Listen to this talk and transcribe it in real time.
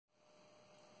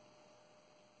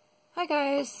Hi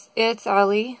guys, it's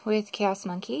Ollie with Chaos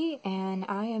Monkey, and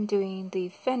I am doing the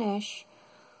finish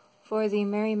for the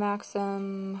Mary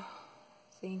Maxim,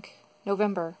 I think,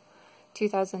 November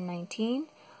 2019.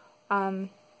 I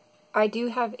do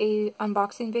have a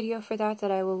unboxing video for that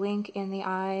I will link in the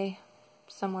eye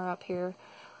somewhere up here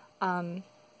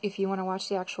if you want to watch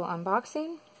the actual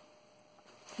unboxing.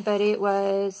 But it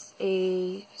was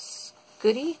a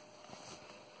goodie.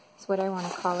 That's what I want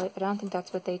to call it, but I don't think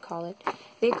that's what they call it.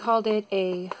 They called it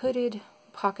a hooded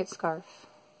pocket scarf.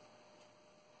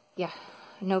 Yeah,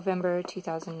 November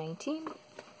 2019.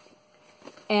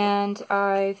 And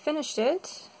I finished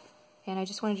it, and I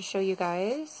just wanted to show you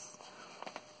guys.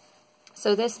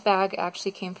 So this bag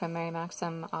actually came from Mary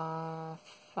Maxim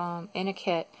in a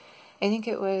kit. I think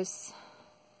it was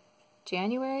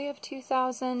January of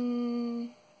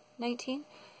 2019.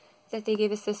 That they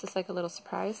gave us this as like a little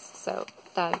surprise, so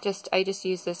that I just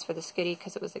used this for the skitty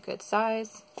because it was a good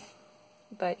size.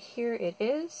 But here it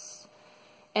is,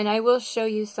 and I will show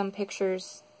you some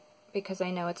pictures because I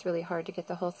know it's really hard to get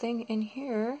the whole thing in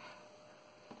here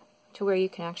to where you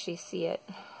can actually see it.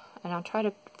 And I'll try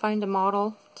to find a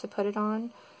model to put it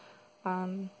on.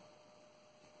 But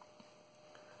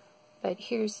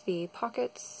here's the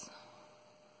pockets.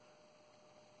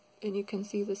 And you can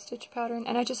see the stitch pattern,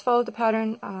 and I just followed the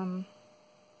pattern. I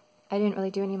didn't really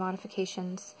do any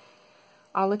modifications.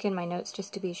 I'll look in my notes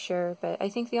just to be sure, but I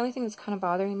think the only thing that's kind of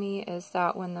bothering me is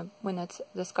that when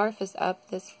the scarf is up,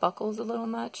 this buckles a little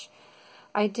much.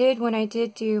 When I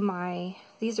did do my,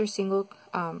 these are single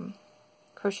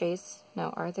crochets.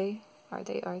 No, are they? Are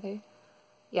they?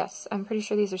 Yes, I'm pretty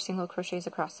sure these are single crochets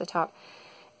across the top.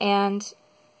 And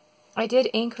I did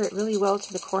anchor it really well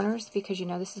to the corners because you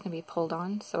know this is going to be pulled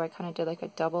on, so I kind of did like a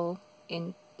double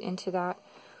into that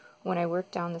when I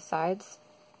worked down the sides.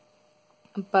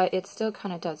 But it still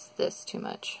kind of does this too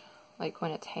much, like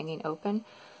when it's hanging open.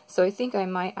 So I think I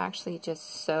might actually just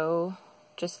sew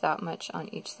just that much on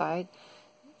each side,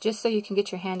 just so you can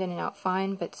get your hand in and out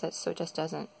fine, but so it just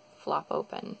doesn't flop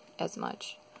open as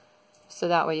much. So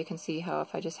that way you can see how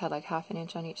if I just had like ½ an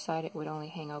inch on each side, it would only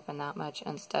hang open that much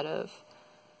instead of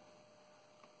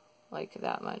like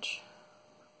that much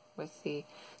with the...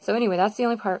 So anyway, that's the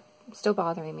only part still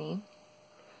bothering me.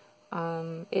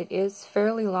 It is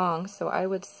fairly long, so I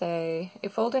would say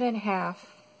if folded in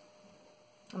half,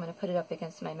 I'm going to put it up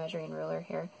against my measuring ruler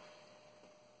here.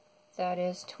 That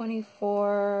is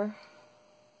 24,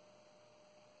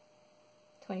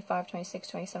 25, 26,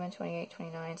 27, 28,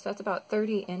 29. So that's about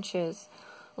 30 inches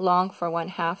long for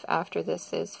 1/2 after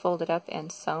this is folded up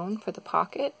and sewn for the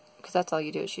pocket. Because that's all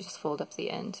you do is you just fold up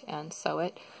the end and sew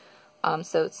it.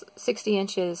 So it's 60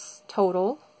 inches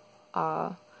total,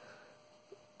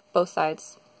 both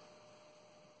sides,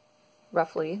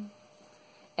 roughly.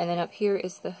 And then up here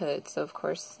is the hood. So of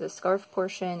course the scarf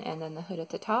portion and then the hood at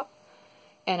the top.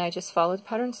 And I just followed the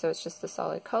pattern, so it's just the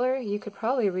solid color. You could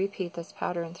probably repeat this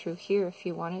pattern through here if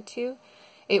you wanted to.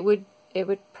 It would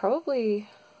probably,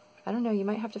 I don't know, you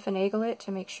might have to finagle it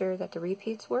to make sure that the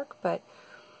repeats work, but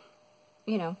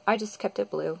you know, I just kept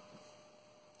it blue.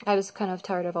 I was kind of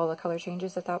tired of all the color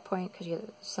changes at that point because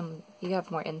you have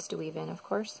more ends to weave in, of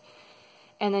course.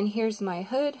 And then here's my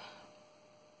hood,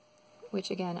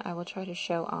 which again I will try to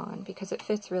show on because it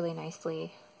fits really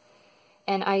nicely.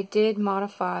 And I did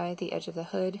modify the edge of the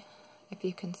hood, if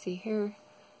you can see here,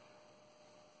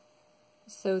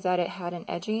 so that it had an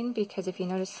edging, because if you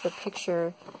notice the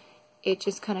picture, it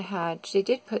just kind of had, they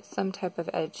did put some type of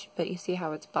edge, but you see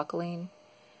how it's buckling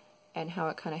and how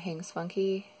it kind of hangs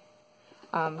funky.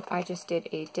 I just did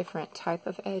a different type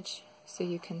of edge, so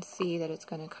you can see that it's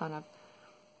going to kind of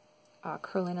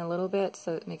curl in a little bit,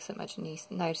 so it makes it much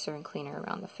nicer and cleaner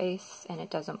around the face, and it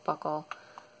doesn't buckle.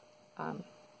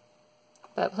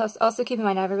 But plus, also keep in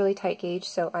mind I have a really tight gauge,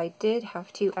 so I did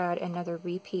have to add another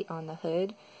repeat on the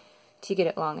hood to get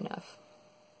it long enough.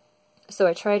 So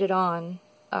I tried it on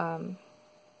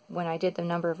when I did the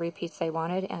number of repeats I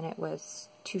wanted, and it was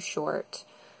too short.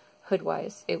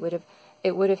 Hood-wise, it would have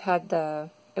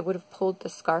pulled the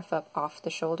scarf up off the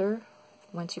shoulder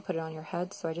once you put it on your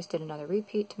head. So I just did another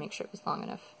repeat to make sure it was long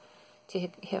enough to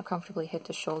comfortably hit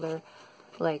the shoulder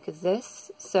like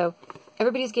this. So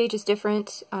everybody's gauge is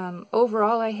different.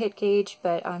 Overall, I hit gauge,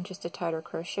 but I'm just a tighter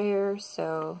crocheter,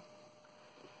 so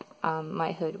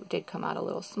my hood did come out a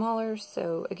little smaller.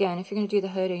 So again, if you're going to do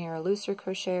the hood and you're a looser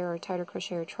crocheter or a tighter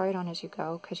crocheter, try it on as you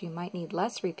go because you might need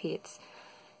less repeats.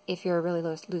 If you're a really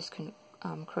loose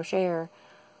crocheter,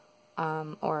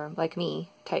 or like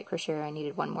me, tight crocheter, I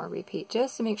needed one more repeat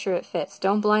just to make sure it fits.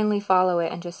 Don't blindly follow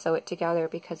it and just sew it together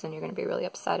because then you're going to be really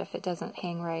upset if it doesn't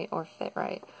hang right or fit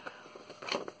right.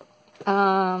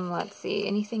 Let's see,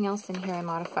 anything else in here I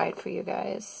modified for you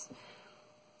guys?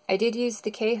 I did use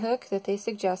the K hook that they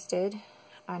suggested,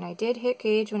 and I did hit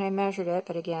gauge when I measured it,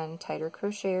 but again, tighter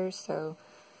crocheters, so,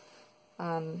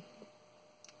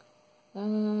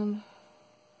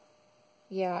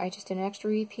 yeah, I just did an extra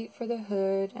repeat for the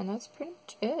hood, and that's pretty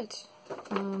much it.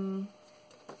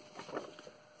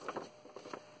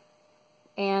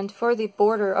 And for the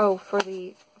border, for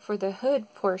the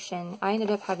hood portion, I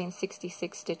ended up having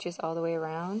 66 stitches all the way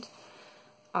around.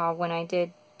 When I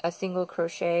did a single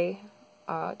crochet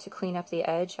to clean up the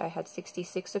edge, I had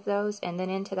 66 of those, and then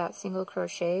into that single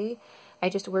crochet, I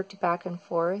just worked back and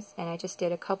forth, and I just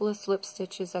did a couple of slip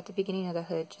stitches at the beginning of the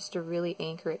hood just to really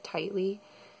anchor it tightly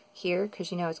here,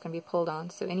 because you know it's going to be pulled on,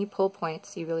 so any pull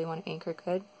points you really want to anchor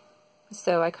good.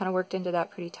 So I kind of worked into that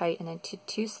pretty tight, and then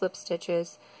two slip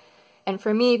stitches. And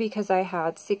for me, because I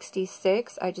had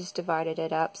 66, I just divided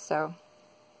it up, so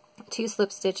 2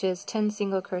 slip stitches, 10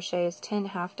 single crochets, 10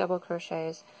 half double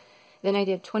crochets, then I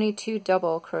did 22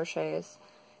 double crochets,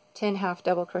 10 half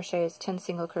double crochets, 10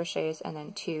 single crochets, and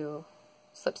then 2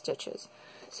 slip stitches.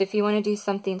 So if you want to do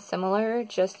something similar,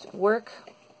 just work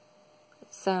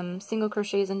some single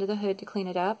crochets into the hood to clean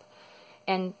it up,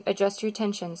 and adjust your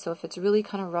tension. So if it's really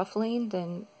kind of ruffling,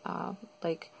 then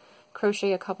like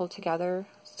crochet a couple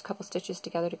stitches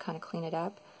together to kind of clean it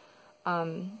up,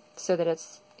 so that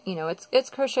it's, you know, it's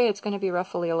crochet, it's going to be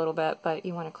ruffly a little bit, but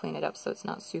you want to clean it up so it's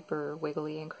not super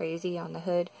wiggly and crazy on the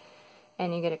hood,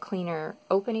 and you get a cleaner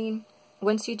opening.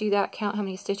 Once you do that, count how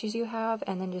many stitches you have,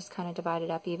 and then just kind of divide it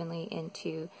up evenly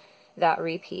into that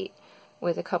repeat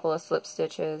with a couple of slip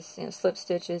stitches, you know, slip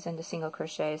stitches into single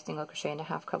crochet into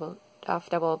half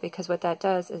double, because what that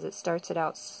does is it starts it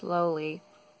out slowly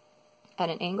at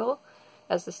an angle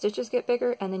as the stitches get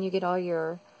bigger, and then you get all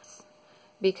your,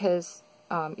 because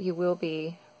you will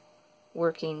be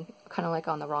working kind of like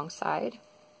on the wrong side.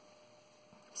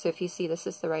 So if you see, this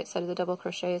is the right side of the double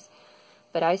crochets,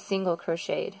 but I single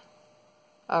crocheted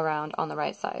around on the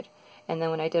right side, and then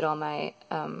when I did all my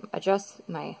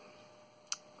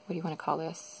what do you want to call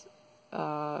this,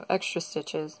 extra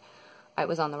stitches, I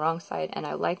was on the wrong side, and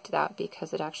I liked that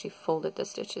because it actually folded the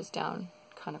stitches down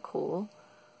kind of cool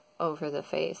over the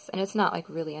face, and it's not like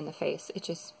really in the face, it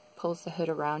just pulls the hood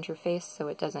around your face so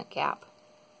it doesn't gap,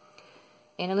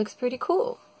 and it looks pretty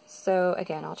cool. So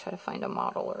again, I'll try to find a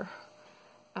model, or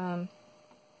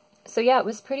so yeah, it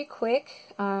was pretty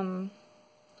quick.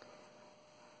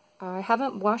 I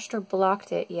haven't washed or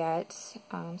blocked it yet,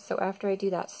 so after I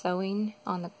do that sewing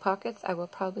on the pockets, I will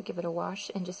probably give it a wash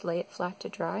and just lay it flat to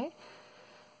dry.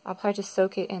 I'll probably just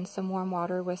soak it in some warm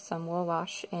water with some wool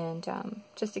wash, and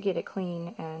just to get it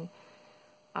clean, and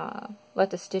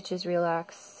let the stitches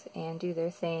relax and do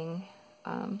their thing.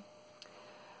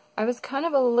 I was kind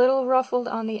of a little ruffled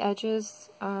on the edges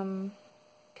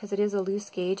because it is a loose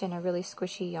gauge and a really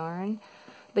squishy yarn,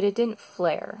 but it didn't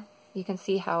flare. You can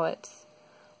see how it's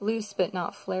loose but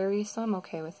not flary, so I'm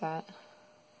okay with that.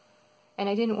 And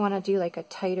I didn't want to do like a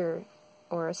tighter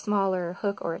or a smaller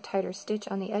hook or a tighter stitch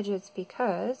on the edges,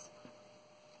 because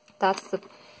that's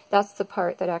the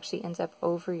part that actually ends up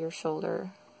over your shoulder,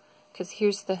 because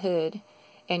here's the hood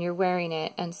and you're wearing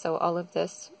it, and so all of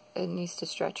this, it needs to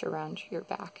stretch around your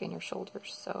back and your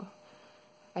shoulders. So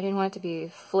I didn't want it to be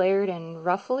flared and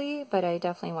ruffly, but I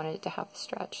definitely wanted it to have the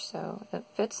stretch, so it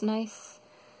fits nice.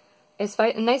 As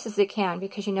nice as it can,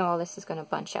 because you know all this is going to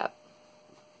bunch up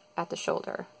at the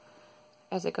shoulder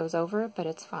as it goes over, but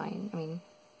it's fine. I mean,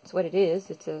 it's what it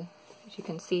is. It's as you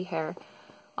can see here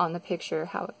on the picture,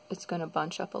 how it's going to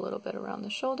bunch up a little bit around the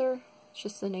shoulder. It's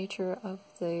just the nature of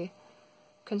the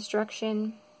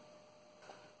construction.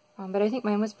 But I think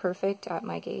mine was perfect at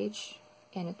my gauge.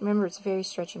 And remember, it's very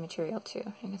stretchy material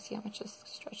too. You can see how much is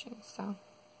stretching. So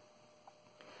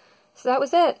that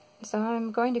was it. So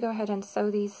I'm going to go ahead and sew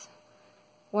these,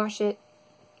 wash it,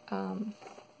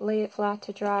 lay it flat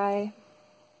to dry,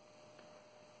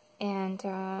 and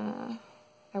I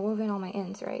wove in all my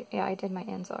ends, right? Yeah, I did my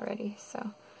ends already,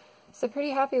 so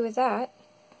pretty happy with that.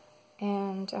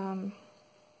 And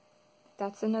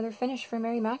that's another finish for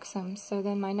Mary Maxim. So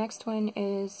then my next one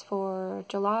is for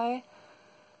July.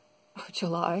 Oh,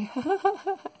 July.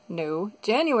 No,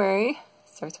 January.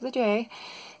 Starts with a J.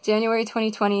 January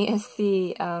 2020 is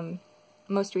the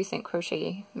most recent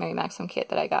crochet Mary Maxim kit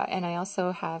that I got, and I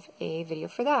also have a video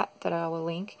for that I will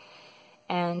link,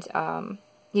 and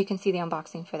you can see the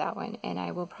unboxing for that one, and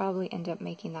I will probably end up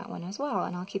making that one as well,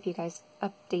 and I'll keep you guys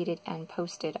updated and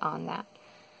posted on that.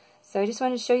 So I just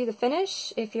wanted to show you the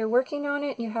finish. If you're working on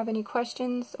it and you have any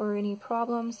questions or any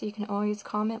problems, you can always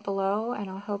comment below and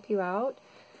I'll help you out.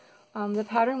 The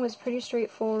pattern was pretty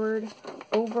straightforward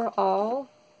overall.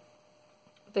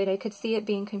 but I could see it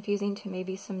being confusing to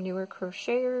maybe some newer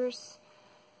crocheters.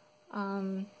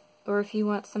 Or if you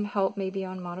want some help maybe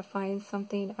on modifying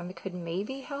something, it could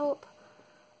maybe help.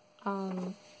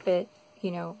 But,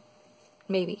 you know,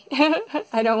 maybe.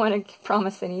 I don't want to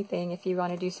promise anything if you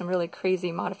want to do some really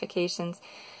crazy modifications.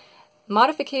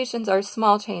 Modifications are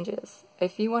small changes.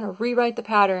 If you want to rewrite the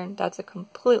pattern, that's a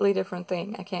completely different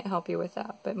thing. I can't help you with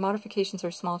that. But modifications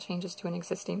are small changes to an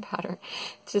existing pattern,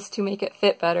 just to make it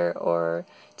fit better or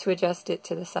to adjust it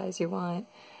to the size you want.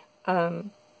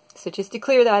 So just to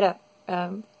clear that up,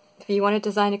 if you want to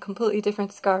design a completely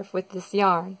different scarf with this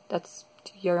yarn,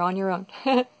 you're on your own.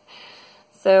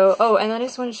 So, oh, and then I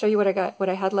just want to show you what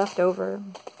I had left over.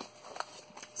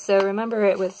 So remember,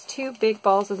 it was 2 big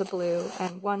balls of the blue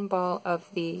and 1 ball of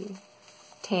the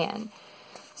tan.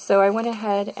 So I went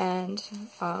ahead and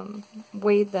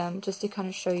weighed them just to kind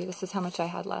of show you this is how much I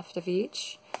had left of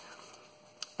each.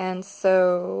 And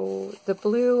so the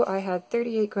blue, I had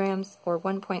 38 grams or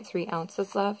 1.3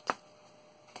 ounces left.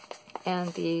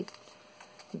 And the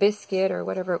biscuit, or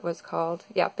whatever it was called,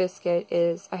 yeah, biscuit,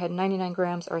 I had 99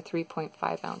 grams or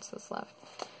 3.5 ounces left.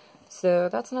 So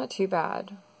that's not too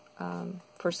bad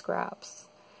for scraps.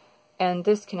 And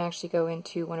this can actually go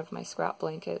into one of my scrap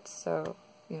blankets, so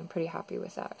you know, I'm pretty happy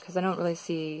with that, because I don't really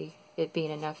see it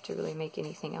being enough to really make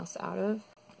anything else out of.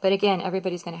 But again,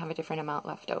 everybody's going to have a different amount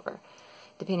left over,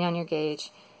 depending on your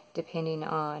gauge, depending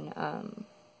on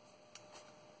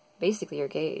basically your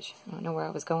gauge. I don't know where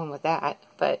I was going with that,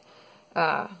 but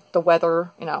the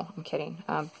weather, you know, I'm kidding.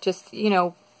 Just, you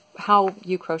know, how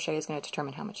you crochet is going to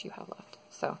determine how much you have left.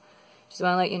 So, just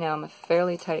want to let you know, I'm a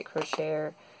fairly tight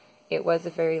crocheter. It was a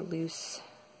very loose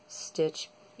stitch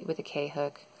with a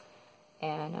K-hook,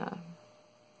 and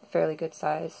fairly good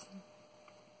size.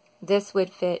 This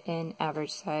would fit in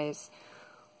average size,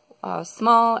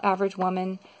 small, average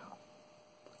woman,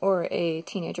 or a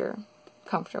teenager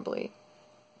comfortably.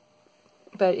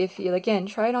 But if you, again,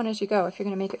 try it on as you go. If you're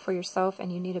going to make it for yourself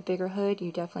and you need a bigger hood,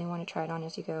 you definitely want to try it on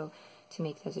as you go to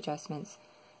make those adjustments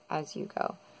as you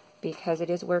go. Because it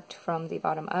is worked from the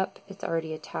bottom up. It's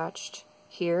already attached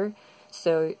here.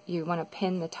 So you want to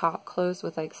pin the top closed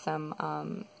with like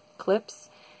some clips,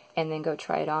 and then go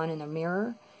try it on in the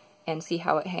mirror and see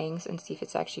how it hangs and see if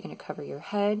it's actually going to cover your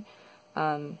head.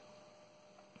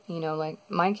 You know, like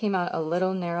mine came out a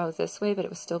little narrow this way, but it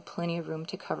was still plenty of room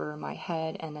to cover my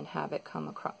head and then have it come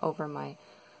across over my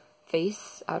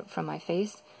face, out from my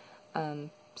face.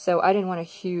 So I didn't want a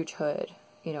huge hood,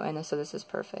 you know, and so this is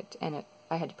perfect. And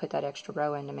I had to put that extra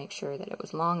row in to make sure that it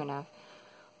was long enough.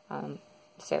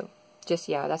 So just,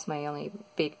 yeah, that's my only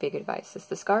big advice. Is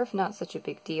the scarf not such a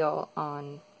big deal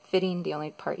on fitting? The only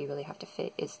part you really have to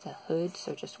fit is the hood,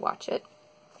 so just watch it.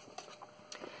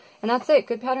 And that's it.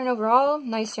 Good pattern overall.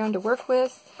 Nice yarn to work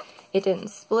with. It didn't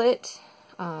split.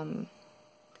 You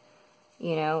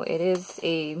know, it is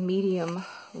a medium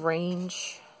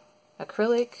range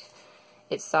acrylic.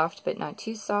 It's soft but not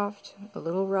too soft. A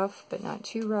little rough but not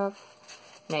too rough.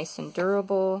 Nice and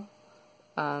durable.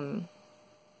 You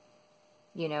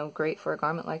know, great for a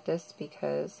garment like this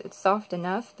because it's soft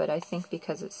enough, but I think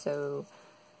because it's so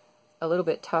a little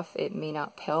bit tough, it may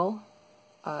not pill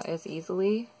as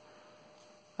easily.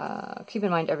 Keep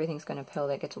in mind, everything's going to pill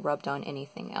that gets rubbed on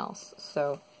anything else.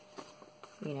 So,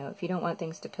 you know, if you don't want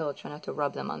things to pill, try not to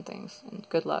rub them on things. And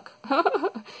good luck.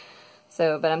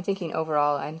 So, but I'm thinking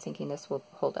overall, I'm thinking this will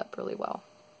hold up really well.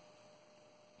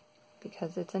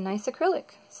 Because it's a nice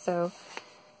acrylic. So,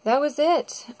 that was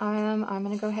it. I'm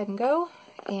going to go ahead and go.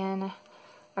 And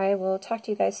I will talk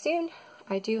to you guys soon.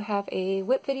 I do have a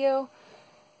whip video.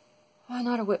 Well,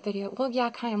 not a whip video. Well,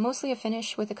 yeah, kind of. Mostly a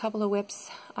finish with a couple of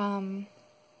whips.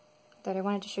 That I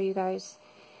wanted to show you guys,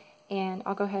 and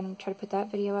I'll go ahead and try to put that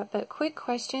video up. But quick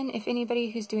question, if anybody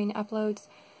who's doing uploads,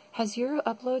 has your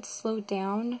upload slowed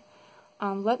down?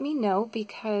 Let me know,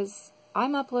 because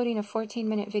I'm uploading a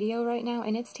 14-minute video right now,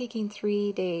 and it's taking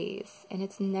 3 days, and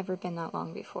it's never been that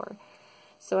long before.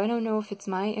 So I don't know if it's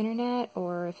my internet,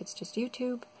 or if it's just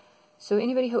YouTube. So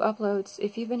anybody who uploads,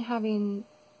 if you've been having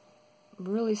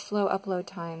really slow upload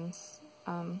times,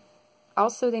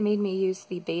 also they made me use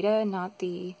the beta, not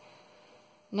the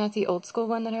old school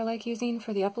one that I like using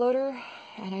for the uploader,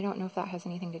 and I don't know if that has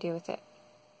anything to do with it.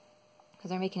 Because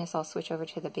they're making us all switch over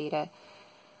to the beta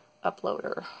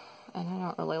uploader, and I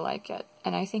don't really like it.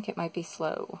 And I think it might be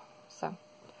slow. So,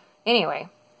 anyway,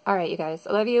 alright you guys,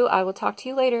 I love you. I will talk to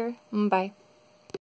you later. Bye.